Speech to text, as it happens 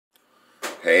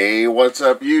Hey, what's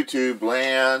up YouTube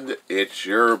land? It's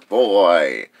your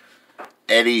boy,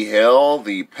 Eddie Hill,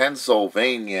 the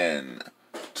Pennsylvanian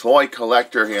toy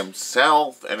collector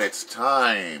himself, and it's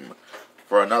time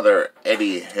for another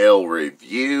Eddie Hill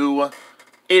review.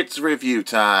 It's review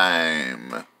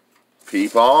time,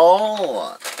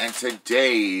 people! And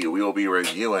today we will be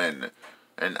reviewing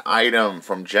an item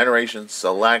from Generation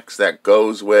Selects that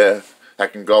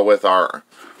can go with our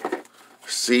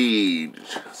Siege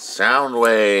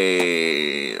Soundwave.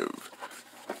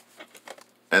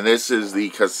 And this is the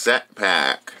cassette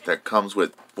pack that comes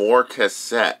with 4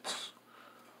 cassettes,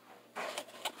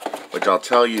 which I'll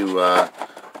tell you,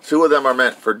 2 of them are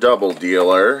meant for double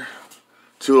dealer,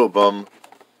 2 of them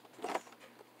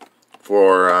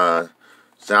for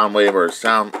Soundwave or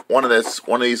sound. One of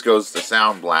these goes to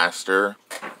Sound Blaster,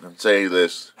 and say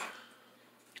this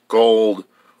gold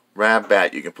Rab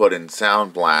Bat you can put in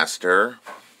Sound Blaster.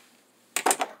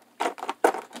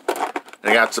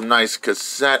 They got some nice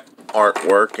cassette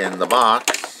artwork in the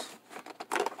box.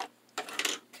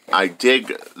 I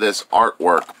dig this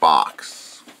artwork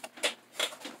box.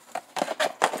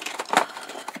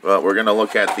 But we're going to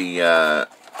look at the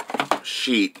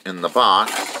sheet in the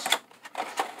box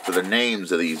for the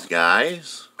names of these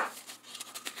guys.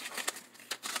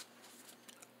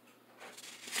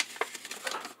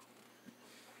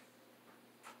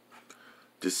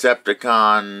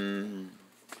 Decepticon.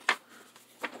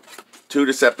 2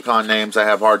 Decepticon names I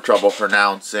have hard trouble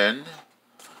pronouncing.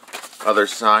 Other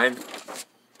side.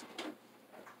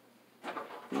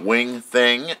 Wing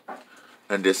Thing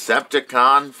and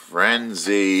Decepticon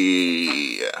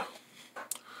Frenzy.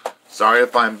 Sorry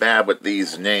if I'm bad with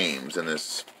these names in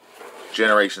this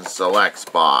Generation Selects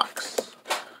box,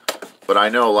 but I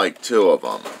know like 2 of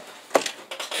them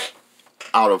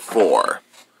out of 4.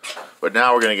 But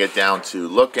now we're going to get down to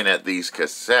looking at these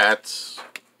cassettes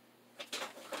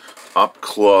up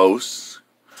close.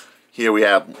 Here we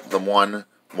have the one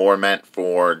more meant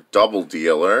for double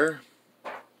dealer.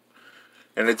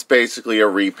 And it's basically a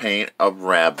repaint of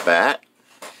Rab Bat.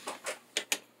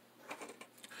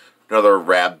 Another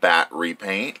Rab Bat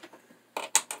repaint.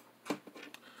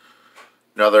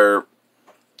 Another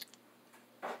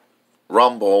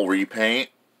Rumble repaint.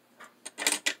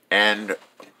 And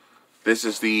this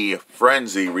is the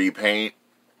Frenzy repaint.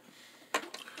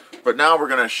 But now we're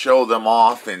going to show them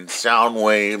off in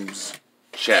Soundwave's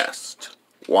chest,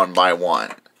 one by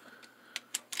one.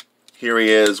 Here he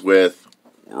is with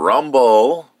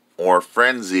Rumble or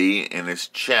Frenzy in his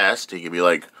chest. He can be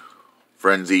like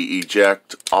Frenzy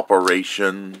Eject,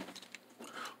 Operation,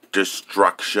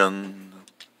 Destruction.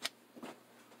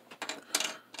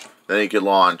 Then he could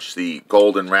launch the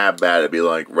Golden Rab Bat. It'd be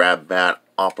like Rab Bat,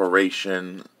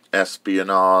 Operation,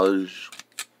 Espionage.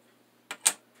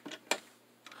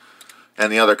 And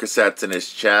the other cassettes in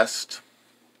his chest.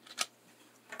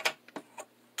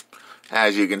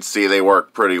 As you can see, they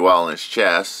work pretty well in his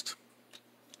chest.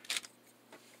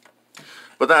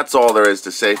 But that's all there is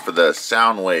to say for the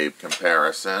Soundwave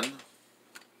comparison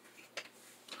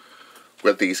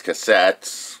with these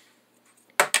cassettes.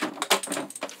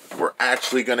 We're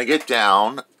actually going to get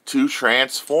down to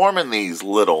transforming these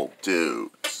little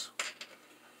dudes.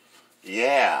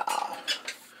 Yeah.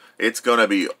 It's going to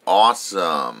be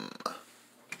awesome.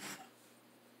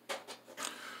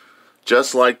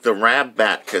 Just like the Rab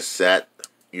Bat cassette,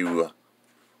 you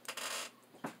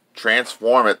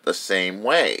transform it the same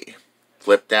way.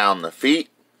 Flip down the feet,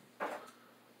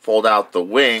 fold out the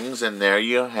wings, and there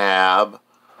you have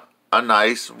a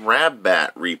nice Rab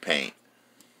Bat repaint.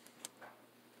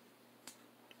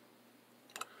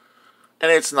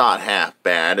 And it's not half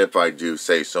bad, if I do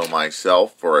say so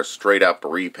myself, for a straight up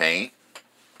repaint.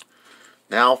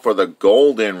 Now for the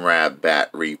Golden Rab Bat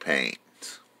repaint.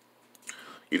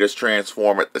 You just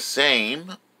transform it the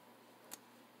same.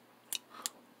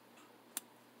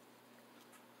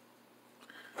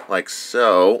 Like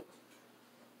so.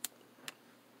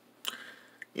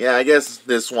 Yeah, I guess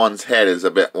this one's head is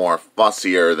a bit more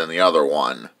fussier than the other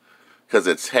one, because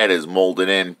its head is molded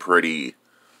in pretty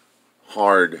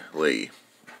hardly.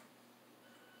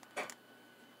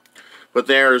 But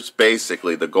there's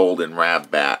basically the Golden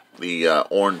Rab Bat, the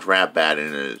orange Rab Bat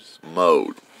in his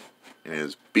mode, in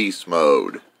his beast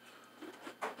mode.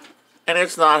 And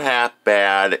it's not half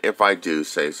bad, if I do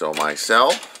say so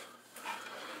myself.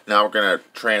 Now we're going to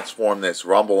transform this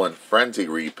Rumble and Frenzy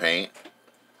repaint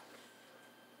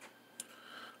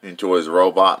into his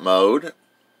robot mode.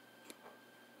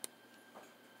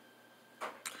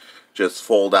 Just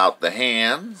fold out the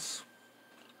hands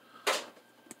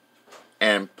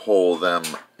and pull them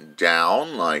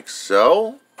down like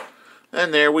so.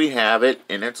 And there we have it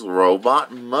in its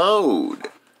robot mode.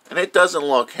 And it doesn't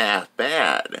look half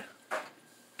bad.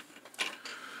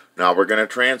 Now we're going to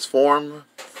transform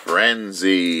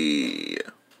Frenzy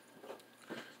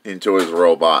into his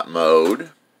robot mode.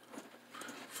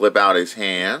 Flip out his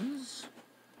hands.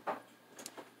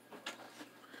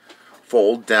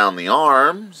 Fold down the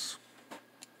arms.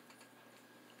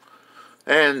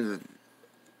 And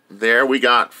there we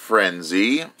got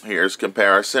Frenzy. Here's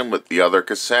comparison with the other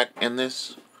cassette in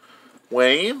this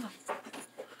wave.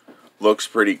 Looks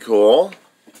pretty cool.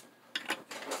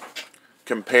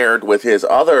 Compared with his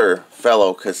other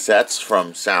fellow cassettes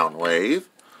from Soundwave,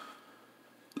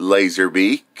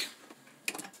 Laserbeak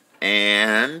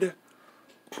and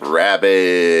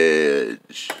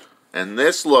Ravage. And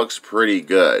this looks pretty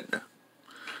good.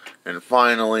 And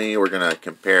finally, we're going to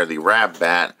compare the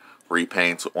Rab-Bat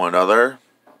repaints with one another.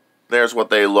 There's what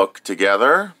they look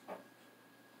together.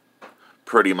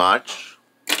 Pretty much.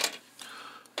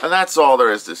 And that's all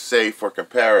there is to say for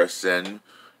comparison.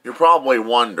 You're probably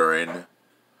wondering,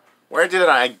 where did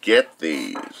I get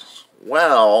these?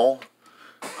 Well,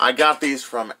 I got these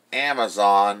from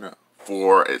Amazon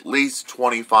for at least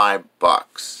 25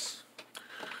 bucks.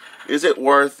 Is it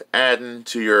worth adding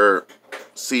to your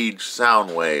Siege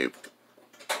Soundwave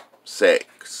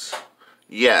sakes?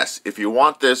 Yes, if you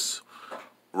want this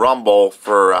Rumble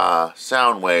for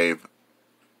Soundwave,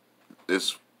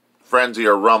 this Frenzy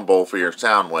or Rumble for your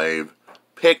Soundwave,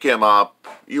 pick him up.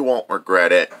 You won't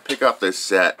regret it. Pick up this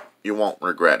set. You won't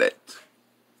regret it.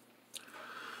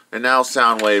 And now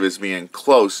Soundwave is being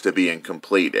close to being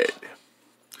completed.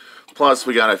 Plus,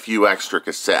 we got a few extra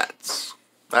cassettes.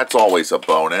 That's always a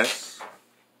bonus.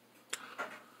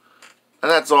 And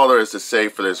that's all there is to say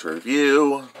for this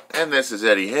review. And this is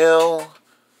Eddie Hill,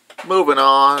 moving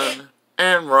on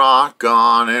and rock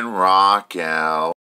out.